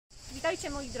Słuchajcie,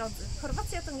 moi drodzy,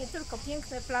 Chorwacja to nie tylko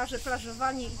piękne plaże,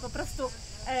 plażowanie i po prostu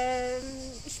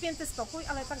święty spokój,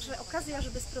 ale także okazja,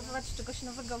 żeby spróbować czegoś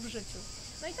nowego w życiu.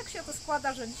 No i tak się to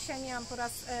składa, że dzisiaj miałam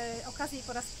okazję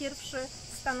po raz pierwszy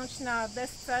stanąć na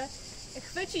desce,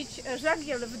 chwycić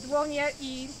żagiel w dłonie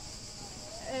i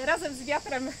razem z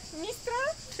wiatrem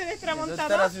Mistral, czyli Tramontana.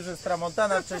 Teraz już jest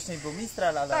Tramontana, wcześniej był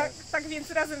Mistral, ale... Tak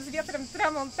więc razem z wiatrem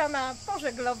Tramontana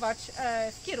pożeglować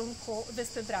w kierunku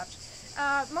wyspy Bracz.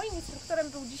 A moim instruktorem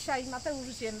był dzisiaj Mateusz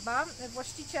Zięba,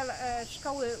 właściciel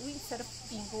szkoły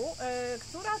Windsurfingu,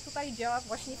 która tutaj działa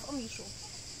właśnie w Omiszu.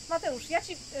 Mateusz, ja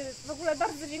Ci w ogóle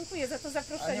bardzo dziękuję za to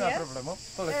zaproszenie. A nie ma problemu,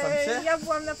 polecam Cię. Ja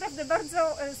byłam naprawdę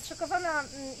bardzo zszokowana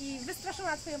i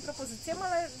wystraszona Twoją propozycją,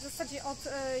 ale w zasadzie od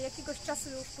jakiegoś czasu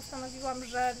już postanowiłam,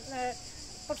 że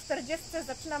po 40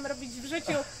 zaczynam robić w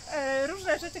życiu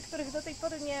różne rzeczy, których do tej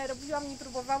pory nie robiłam, nie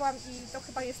próbowałam i to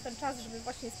chyba jest ten czas, żeby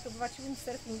właśnie spróbować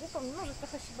windsurfingu, pomimo że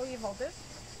trochę się boję wody.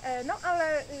 No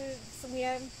ale w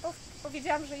sumie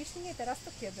powiedziałam, że jeśli nie teraz,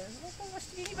 to kiedy? No to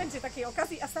właściwie nie będzie takiej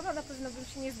okazji, a sama na pewno bym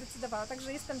się nie zdecydowała.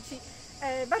 Także jestem Ci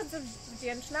bardzo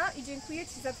wdzięczna i dziękuję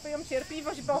Ci za Twoją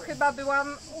cierpliwość, bo chyba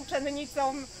byłam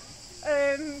uczennicą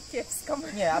kiepską.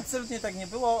 Nie, absolutnie tak nie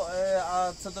było,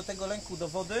 a co do tego lęku do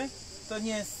wody, to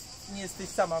nie jesteś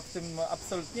sama w tym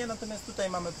absolutnie, natomiast tutaj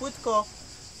mamy płytko,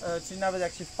 czyli nawet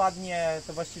jak się wpadnie,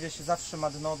 to właściwie się zawsze ma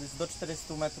dno, jest do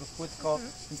 400 metrów płytko,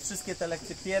 więc wszystkie te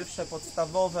lekcje pierwsze,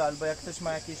 podstawowe, albo jak ktoś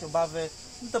ma jakieś obawy,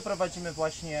 no to prowadzimy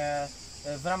właśnie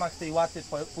w ramach tej łaty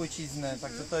płycizny,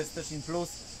 także to jest też in plus,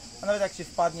 a nawet jak się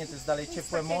wpadnie, to jest dalej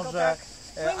ciepłe morze. Tak.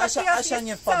 Asia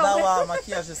nie wpadała, cały.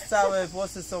 Makijaż jest cały,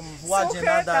 włosy są w ładzie suche,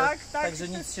 nadal, tak, także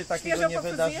nic się takiego nie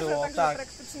wydarzyło. Tak,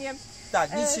 praktycznie...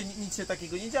 tak nic się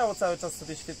takiego nie działo, cały czas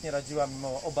sobie świetnie radziła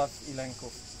mimo obaw i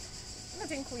lęków. No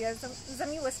dziękuję za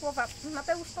miłe słowa.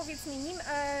 Mateusz, powiedz mi, nim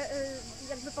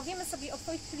jakby powiemy sobie o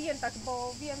Twoich klientach,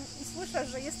 bo wiem i słyszę,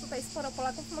 że jest tutaj sporo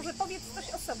Polaków, może powiedz coś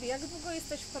o sobie, jak długo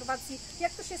jesteś w Chorwacji,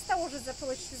 jak to się stało, że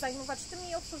zacząłeś się zajmować tym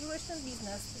i otworzyłeś ten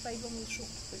biznes tutaj w Omiszu?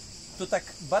 To tak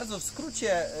bardzo w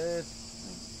skrócie,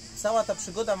 cała ta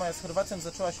przygoda moja z Chorwacją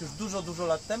zaczęła się już dużo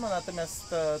lat temu, natomiast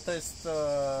to jest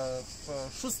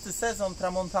 6. sezon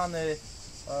Tramontany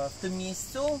w tym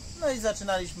miejscu, no i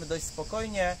zaczynaliśmy dość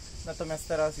spokojnie, natomiast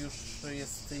teraz już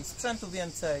jest i sprzętu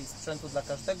więcej, i sprzętu dla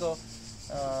każdego,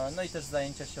 no i też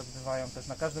zajęcia się odbywają też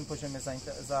na każdym poziomie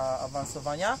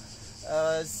zaawansowania.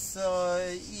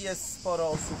 I jest sporo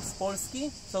osób z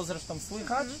Polski, co zresztą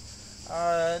słychać,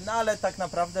 no ale tak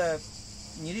naprawdę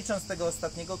nie licząc tego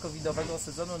ostatniego covidowego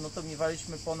sezonu, no to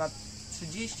miewaliśmy ponad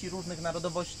 30 różnych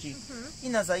narodowości i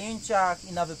na zajęciach,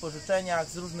 i na wypożyczeniach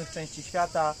z różnych części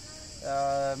świata.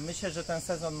 Myślę, że ten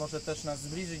sezon może też nas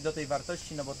zbliżyć do tej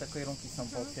wartości, no bo te kierunki są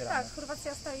pootwierane. Tak,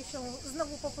 Chorwacja staje się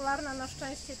znowu popularna na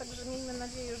szczęście, także miejmy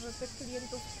nadzieję, że tych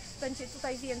klientów będzie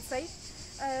tutaj więcej.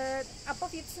 A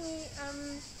powiedz mi,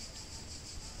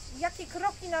 jakie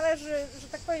kroki należy, że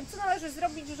tak powiem, co należy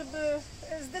zrobić, żeby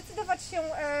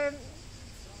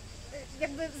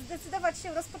zdecydować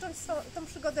się rozpocząć tą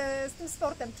przygodę z tym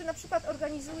sportem? Czy na przykład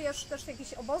organizujesz też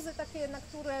jakieś obozy takie, na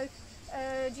których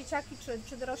dzieciaki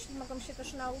czy dorośli mogą się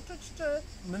też nauczyć? Czy...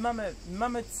 My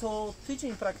mamy co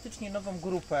tydzień praktycznie nową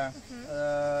grupę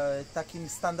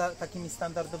takimi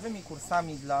standardowymi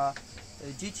kursami dla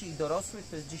dzieci i dorosłych.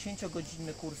 To jest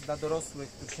 10-godzinny kurs dla dorosłych,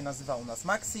 który się nazywa u nas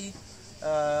Maxi,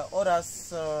 oraz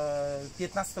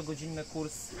 15-godzinny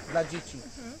kurs dla dzieci.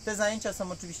 Te zajęcia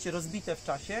są oczywiście rozbite w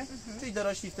czasie, czyli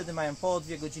dorośli wtedy mają po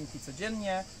 2 godzinki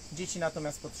codziennie, dzieci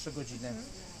natomiast po 3 godziny.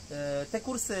 Te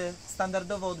kursy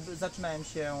standardowo zaczynają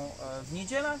się w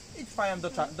niedzielę i trwają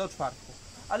do czwartku.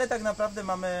 Ale tak naprawdę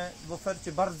mamy w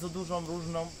ofercie bardzo dużą,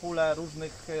 różną pulę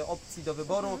różnych opcji do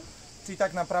wyboru. Czyli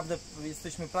tak naprawdę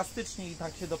jesteśmy plastyczni i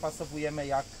tak się dopasowujemy,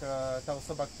 jak ta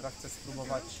osoba, która chce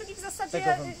spróbować. Czyli w zasadzie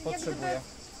tego jak gdyby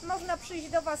można przyjść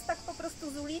do Was tak po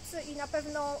prostu z ulicy i na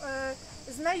pewno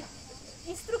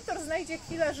instruktor znajdzie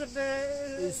chwilę, żeby...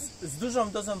 Z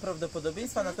dużą dozą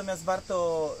prawdopodobieństwa, natomiast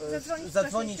warto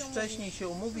zadzwonić wcześniej, się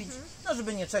umówić, no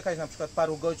żeby nie czekać na przykład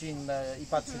paru godzin i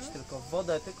patrzeć tylko w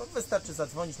wodę, tylko wystarczy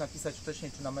zadzwonić, napisać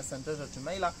wcześniej czy na Messengerze, czy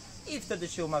maila i wtedy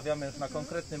się umawiamy już na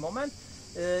konkretny moment.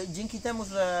 Dzięki temu,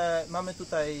 że mamy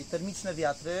tutaj termiczne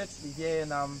wiatry, czyli wieje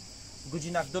nam w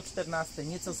godzinach do 14,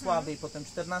 nieco słabiej, potem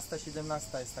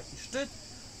 14-17 jest taki szczyt,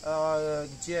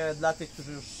 gdzie dla tych,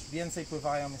 którzy już więcej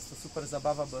pływają, jest to super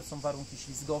zabawa, bo są warunki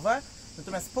ślizgowe.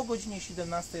 Natomiast po godzinie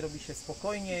 17 robi się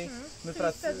spokojniej.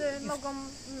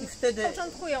 Wtedy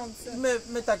początkujący.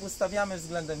 My tak ustawiamy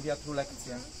względem wiatru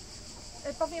lekcje.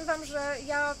 Powiem Wam, że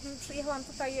ja przyjechałam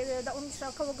tutaj do Omisza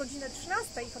około godziny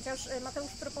 13, chociaż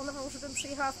Mateusz proponował, żebym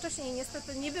przyjechała wcześniej.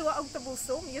 Niestety nie było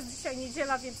autobusu, jest dzisiaj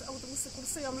niedziela, więc autobusy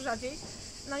kursują rzadziej.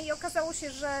 No i okazało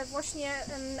się, że właśnie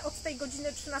od tej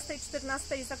godziny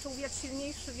 13-14 zaczął wiać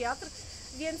silniejszy wiatr,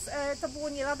 więc to było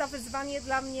nie lada wyzwanie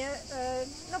dla mnie,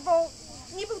 no bo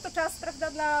nie był to czas,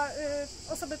 prawda, dla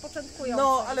osoby początkującej.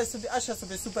 No, ale Asia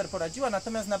sobie super poradziła,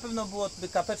 natomiast na pewno byłoby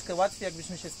kapeczkę łatwiej,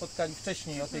 jakbyśmy się spotkali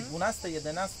wcześniej, o tej 12,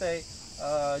 11.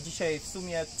 Dzisiaj w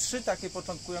sumie 3 takie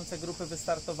początkujące grupy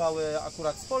wystartowały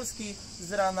akurat z Polski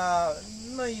z rana,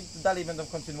 no i dalej będą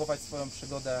kontynuować swoją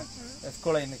przygodę w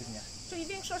kolejnych dniach. Czyli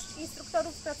większość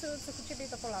instruktorów pracujących u Ciebie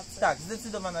to Polacy? Tak,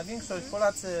 zdecydowana większość.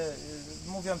 Polacy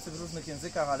mówiący w różnych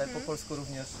językach, ale po polsku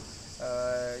również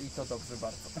i to dobrze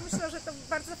bardzo. Myślę, że to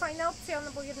bardzo fajna opcja,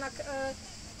 no bo jednak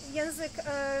język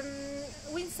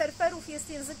windsurferów jest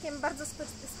językiem bardzo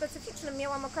specyficznym.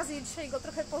 Miałam okazję dzisiaj go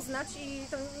trochę poznać i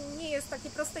to nie jest takie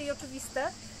proste i oczywiste,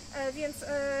 więc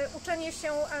uczenie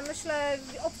się, myślę,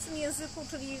 w obcym języku,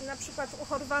 czyli na przykład u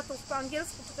Chorwatów po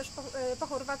angielsku, czy też po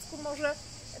chorwacku może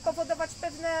powodować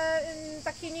pewne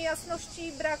takie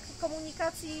niejasności, brak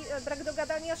komunikacji, brak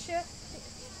dogadania się.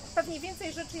 Pewnie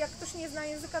więcej rzeczy, jak ktoś nie zna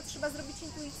języka, trzeba zrobić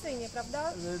intuicyjnie,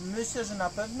 prawda? Myślę, że na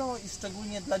pewno i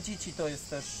szczególnie dla dzieci to jest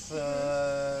też,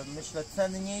 myślę,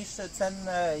 cenniejsze,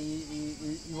 cenne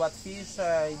i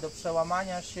łatwiejsze i do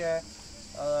przełamania się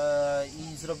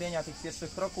i zrobienia tych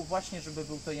pierwszych kroków właśnie, żeby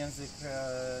był to język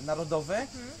narodowy.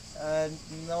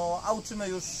 No, a uczymy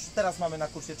już, teraz mamy na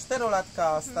kursie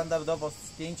 4-latka, standardowo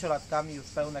z 5-latkami już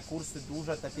pełne kursy,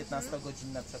 duże, te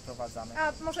 15-godzinne przeprowadzamy.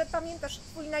 A może pamiętasz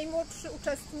Twój najmłodszy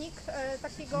uczestnik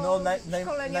takiego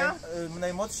szkolenia?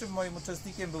 Najmłodszym moim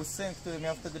uczestnikiem był syn, który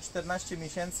miał wtedy 14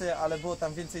 miesięcy, ale było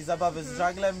tam więcej zabawy z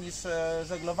żaglem niż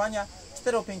żeglowania.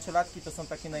 4-5-latki to są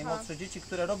takie najmłodsze dzieci,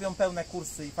 które robią pełne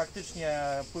kursy i faktycznie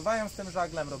pływają z tym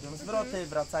żaglem, robią zwroty,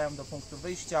 wracają do punktu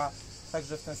wyjścia.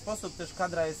 Także w ten sposób też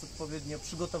kadra jest odpowiednio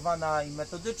przygotowana i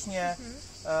metodycznie,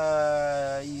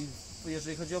 i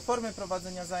jeżeli chodzi o formy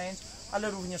prowadzenia zajęć,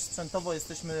 ale również sprzętowo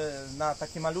jesteśmy na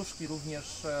takie maluszki również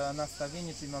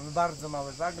nastawieni, czyli mamy bardzo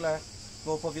małe żagle,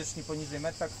 bo o powierzchni poniżej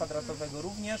metra kwadratowego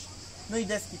również. No i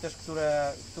deski też,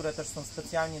 które też są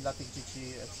specjalnie dla tych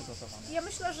dzieci przygotowane. Ja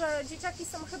myślę, że dzieciaki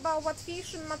są chyba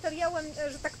łatwiejszym materiałem,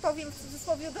 że tak powiem w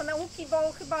cudzysłowie, do nauki,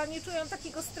 bo chyba nie czują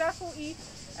takiego strachu i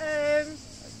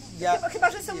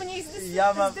chyba, że są mniej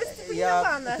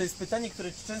zdyscyplinowane. To jest pytanie,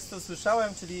 które często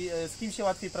słyszałem, czyli z kim się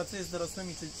łatwiej pracuje, z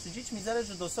dorosłymi czy dziećmi,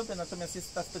 zależy do osoby, natomiast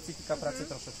jest ta specyfika pracy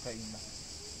troszeczkę inna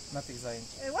na tych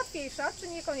zajęciach. Łatwiejsza, czy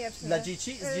niekoniecznie? Dla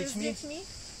dzieci? Z dziećmi?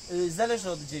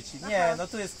 Zależy od dzieci. Aha. Nie, no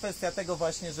tu jest kwestia tego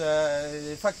właśnie, że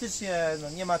faktycznie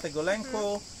nie ma tego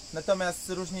lęku, natomiast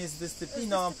różnie jest z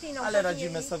dyscypliną, ale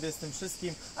radzimy sobie z tym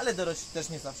wszystkim, ale dorośli też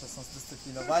nie zawsze są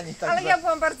zdyscyplinowani. Ale ja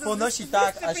byłam bardzo ponosi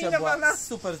tak, Asia była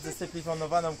super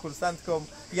zdyscyplinowaną kursantką,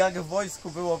 jak w wojsku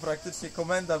było praktycznie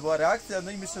komenda, była reakcja,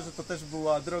 no i myślę, że to też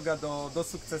była droga do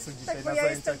sukcesu dzisiaj tak, na bo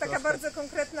zajęciach. Ja jestem taka bardzo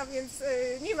konkretna, więc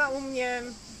nie ma u mnie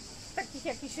takich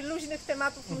jakichś luźnych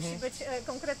tematów, musi być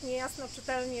konkretnie, jasno,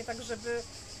 czytelnie, tak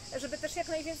żeby też jak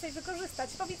najwięcej wykorzystać.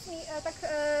 Powiedz mi,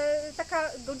 taka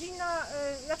godzina,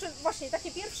 znaczy właśnie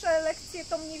takie pierwsze lekcje,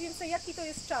 to mniej więcej jaki to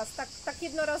jest czas, tak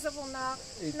jednorazowo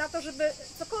na to, żeby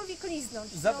cokolwiek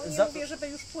liznąć. Nie mówię, żeby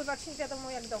już pływać nie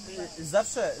wiadomo jak dobrze.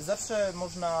 Zawsze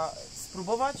można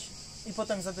spróbować i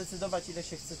potem zadecydować, ile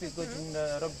się chce tych godzin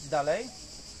robić dalej.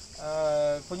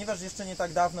 Ponieważ jeszcze nie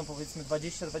tak dawno, powiedzmy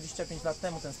 20-25 lat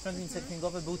temu, ten sprzęt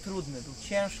windsurfingowy był trudny, był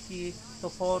ciężki,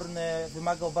 toporny,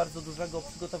 wymagał bardzo dużego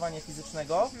przygotowania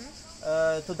fizycznego,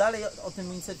 to dalej o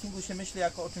tym windsurfingu się myśli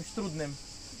jako o czymś trudnym.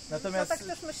 Natomiast, tak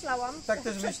też myślałam. Tak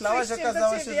też myślałaś,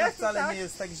 okazało się, że wcale nie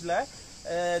jest tak źle.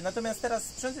 Natomiast teraz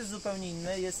sprzęt jest zupełnie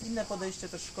inny, jest inne podejście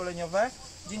też szkoleniowe,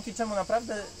 dzięki czemu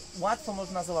naprawdę łatwo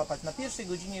można załapać. Na pierwszej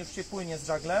godzinie już się płynie z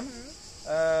żaglem.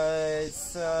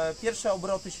 Pierwsze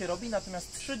obroty się robi, natomiast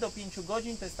 3 do 5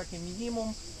 godzin to jest takie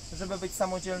minimum, żeby być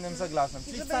samodzielnym żeglarzem.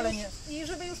 Czyli I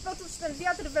żeby już poczuć ten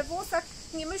wiatr we włosach,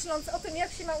 nie myśląc o tym,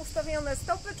 jak się ma ustawione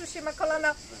stopy, czy się ma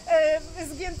kolana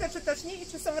zgięte, czy też nie, i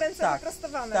czy są ręce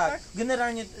wyprostowane, tak?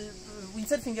 Generalnie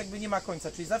windsurfing jakby nie ma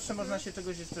końca, czyli zawsze można się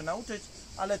czegoś jeszcze nauczyć,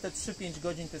 ale te 3-5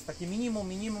 godzin to jest takie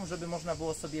minimum, żeby można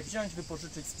było sobie wziąć,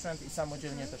 wypożyczyć sprzęt i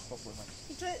samodzielnie też popływać.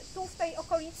 I czy tu w tej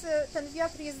okolicy ten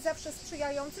wiatr jest zawsze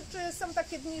sprzyjający, czy są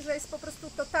takie dni, że jest po prostu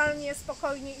totalnie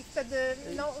spokojnie i wtedy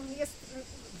jest...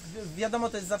 Wiadomo,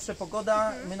 to jest zawsze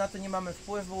pogoda, my na to nie mamy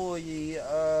wpływu i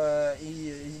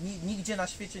nigdzie na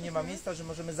świecie nie ma miejsca, że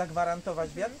możemy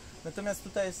zagwarantować wiatr, natomiast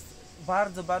tutaj jest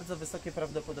bardzo, bardzo wysokie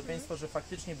prawdopodobieństwo, że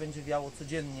faktycznie będzie wiało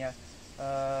codziennie.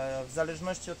 W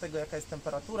zależności od tego, jaka jest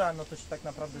temperatura, no to się tak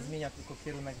naprawdę zmienia tylko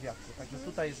kierunek wiatru. Także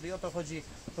tutaj, jeżeli o to chodzi,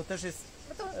 to też jest...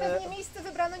 No to pewnie miejsce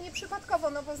wybrano nieprzypadkowo,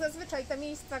 no bo zazwyczaj te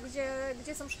miejsca,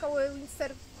 gdzie są szkoły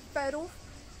windsurferów,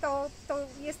 to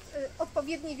jest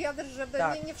odpowiedni wiatr, żeby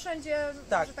nie wszędzie,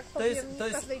 że tak powiem, nie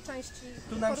w każdej części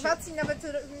Chorwacji, nawet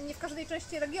nie w każdej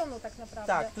części regionu tak naprawdę.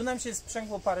 Tak, tu nam się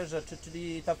sprzęgło parę rzeczy,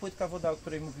 czyli ta płytka woda, o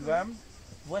której mówiłem,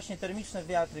 właśnie termiczne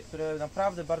wiatry, które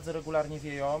naprawdę bardzo regularnie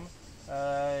wieją,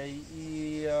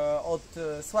 i od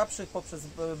słabszych poprzez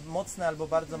mocne albo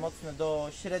bardzo mocne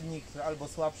do średnich albo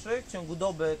słabszych. W ciągu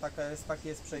doby takie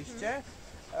jest przejście.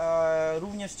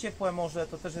 Również ciepłe morze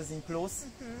to też jest in plus,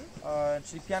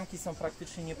 czyli pianki są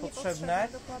praktycznie niepotrzebne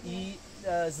i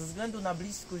ze względu na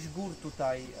bliskość gór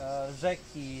tutaj,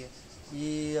 rzeki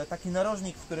i taki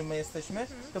narożnik, w którym my jesteśmy,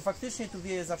 to faktycznie tu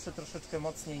wieje zawsze troszeczkę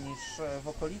mocniej niż w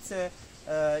okolicy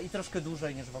i troszkę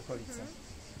dłużej niż w okolicy.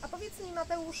 A powiedz mi,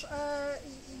 Mateusz,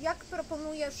 jak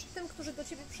proponujesz tym, którzy do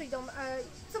Ciebie przyjdą,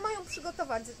 co mają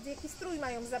przygotować, jaki strój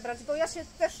mają zabrać? Bo ja się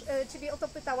też Ciebie o to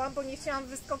pytałam, bo nie chciałam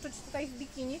wyskoczyć tutaj w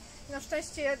bikini. Na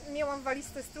szczęście miałam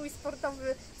walizkę, strój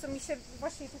sportowy, co mi się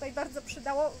właśnie tutaj bardzo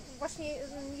przydało. Właśnie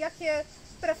jakie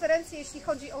preferencje, jeśli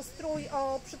chodzi o strój,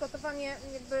 o przygotowanie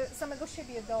jakby samego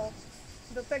siebie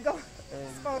do tego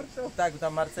sportu? Tak,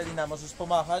 tam Marcelina, możesz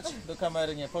pomachać do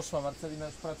kamery. Nie, poszła Marcelina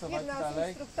już pracować Jedna dalej.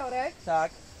 Z instruktorek.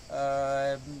 Tak.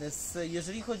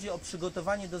 Jeżeli chodzi o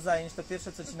przygotowanie do zajęć, to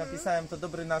pierwsze co Ci napisałem to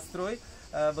dobry nastrój,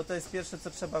 bo to jest pierwsze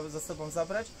co trzeba ze sobą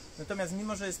zabrać. Natomiast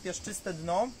mimo, że jest piaszczyste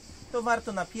dno, to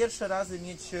warto na pierwsze razy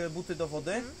mieć buty do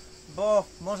wody, bo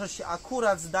może się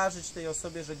akurat zdarzyć tej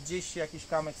osobie, że gdzieś jakiś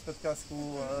kamyk spod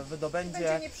piasku wydobędzie.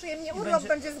 Będzie nieprzyjemnie, urlop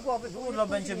będzie z głowy. Urlop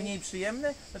będzie mniej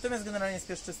przyjemny, natomiast generalnie jest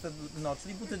piaszczyste dno,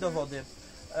 czyli buty do wody.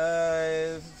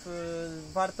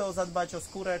 Warto zadbać o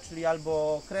skórę, czyli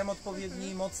albo krem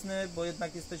odpowiedni, mocny, bo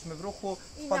jednak jesteśmy w ruchu,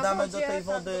 wpadamy do tej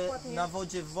wody, na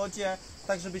wodzie, w wodzie,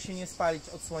 tak żeby się nie spalić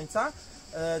od słońca.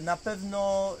 Na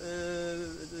pewno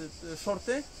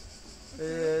shorty,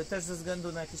 też ze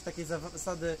względu na jakieś takie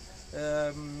zasady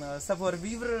savoir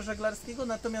vivre żeglarskiego,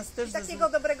 natomiast też takiego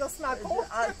dobrego smaku,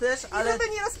 ale żeby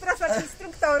nie rozpraszać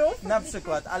instruktorów. Na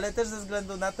przykład, ale też ze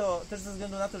względu na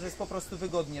to, że jest po prostu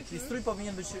wygodnie, czyli strój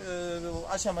powinien być,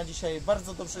 Asia ma dzisiaj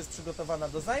bardzo dobrze jest przygotowana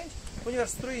do zajęć, ponieważ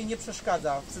strój jej nie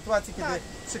przeszkadza w sytuacji, kiedy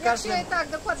przy każdym... Jak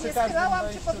się dokładnie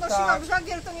schylałam, czy podnosiłam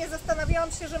żagiel, to nie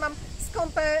zastanawiałam się, że mam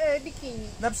skąpę bikini.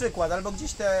 Na przykład, albo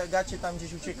gdzieś te gacie tam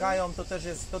gdzieś uciekają,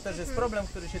 to też jest problem,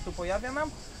 który się tu pojawia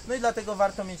nam, no i dlatego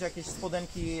warto mieć jakieś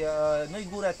spodenki, no i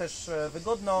górę też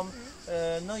wygodną,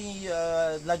 no i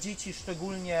dla dzieci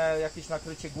szczególnie jakieś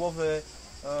nakrycie głowy,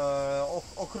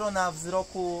 ochrona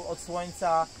wzroku od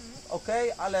słońca, ok,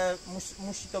 ale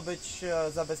musi to być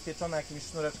zabezpieczone jakimiś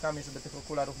sznureczkami, żeby tych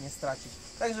okularów nie stracić.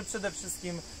 Także przede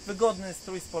wszystkim wygodny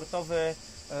strój sportowy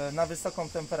na wysoką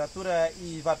temperaturę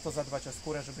i warto zadbać o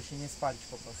skórę, żeby się nie spalić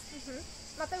po prostu.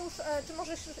 Mateusz, czy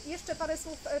możesz jeszcze parę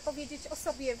słów powiedzieć o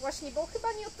sobie właśnie, bo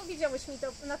chyba nie odpowiedziałeś mi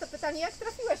na to pytanie, jak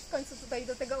trafiłeś w końcu tutaj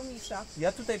do tego Omisza?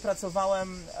 Ja tutaj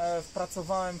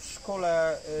pracowałem w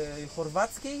szkole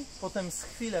chorwackiej, potem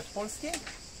chwilę w polskiej,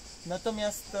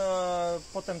 natomiast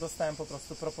potem dostałem po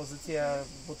prostu propozycję,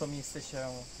 bo to miejsce się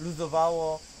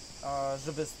luzowało,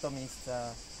 żeby to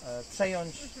miejsce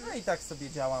przejąć, no i tak sobie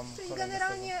działam. Czyli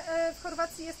generalnie w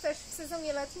Chorwacji jesteś w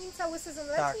sezonie letnim, cały sezon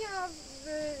letni, a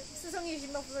w sezonie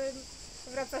zimowym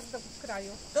wracasz do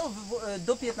kraju. No,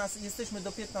 jesteśmy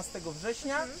do 15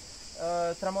 września,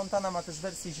 Tramontana ma też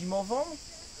wersję zimową.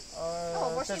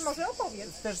 Właśnie też, może opowiedz.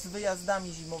 Też z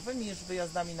wyjazdami zimowymi, z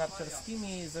wyjazdami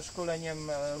narciarskimi, ze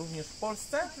szkoleniem również w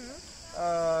Polsce,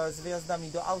 z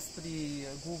wyjazdami do Austrii,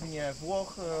 głównie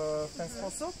Włoch w ten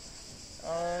sposób.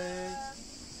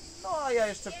 No a ja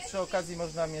jeszcze przy okazji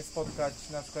można mnie spotkać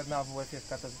na przykład na AWF-ie w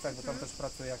Katowicach, bo tam też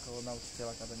pracuję jako nauczyciel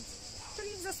akademicki.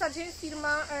 Czyli w zasadzie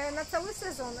firma na cały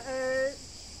sezon.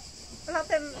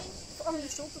 Latem w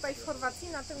Omiszu, tutaj w Chorwacji,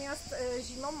 natomiast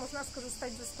zimą można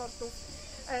skorzystać ze sportów,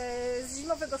 z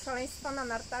zimowego szaleństwa na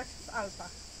nartach w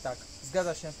Alpach. Tak,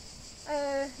 zgadza się.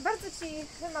 Bardzo Ci,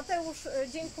 Mateusz,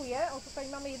 dziękuję. O, tutaj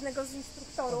mamy jednego z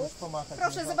instruktorów. Pomachać,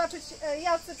 proszę zobaczyć,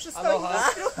 jacy przystojni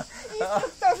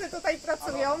instruktorzy tutaj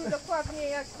pracują, dokładnie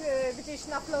jak gdzieś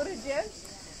na Florydzie.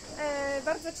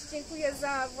 Bardzo Ci dziękuję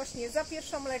za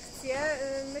pierwszą lekcję.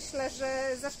 Myślę,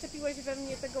 że zaszczepiłeś we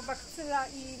mnie tego bakcyla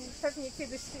i pewnie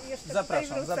kiedyś jeszcze tutaj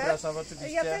wrócę. Zapraszam, oczywiście.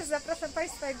 Ja też zapraszam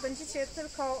Państwa, jak będziecie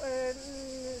tylko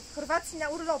w Chorwacji na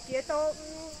urlopie, to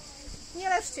nie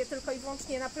leżcie tylko i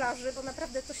wyłącznie na plaży, bo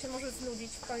naprawdę to się może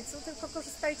znudzić w końcu, tylko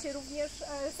korzystajcie również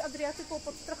z Adriatyku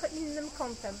pod trochę innym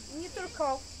kątem. Nie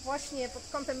tylko właśnie pod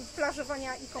kątem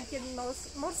plażowania i kąpieli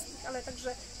morskich, ale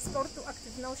także sportu,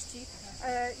 aktywności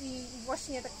i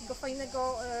właśnie takiego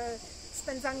fajnego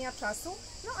spędzania czasu.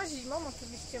 No a zimą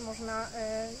oczywiście można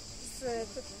z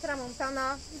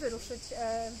Tramontana wyruszyć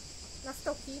na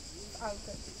stoki w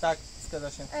Alpy. Tak,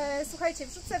 zgadza się. Słuchajcie,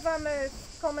 wrzucę Wam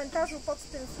w komentarzu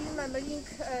pod tym filmem link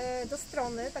do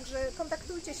strony, także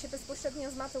kontaktujcie się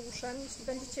bezpośrednio z Mateuszem, jeśli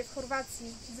będziecie w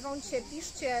Chorwacji, dzwońcie,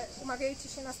 piszcie, umawiajcie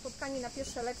się na spotkanie, na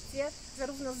pierwsze lekcje,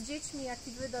 zarówno z dziećmi, jak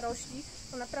i Wy dorośli,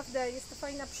 bo naprawdę jest to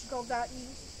fajna przygoda i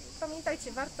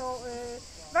pamiętajcie,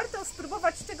 warto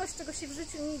spróbować czegoś, czego się w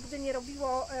życiu nigdy nie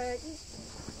robiło i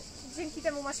dzięki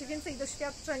temu ma się więcej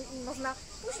doświadczeń i można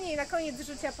później na koniec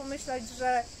życia pomyśleć,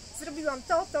 że zrobiłam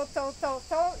to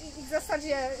i w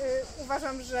zasadzie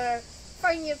uważam, że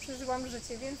fajnie przeżyłam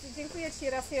życie, więc dziękuję Ci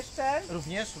raz jeszcze.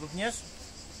 Również.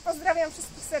 Pozdrawiam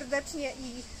wszystkich serdecznie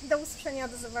i do usłyszenia,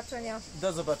 do zobaczenia.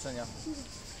 Do zobaczenia.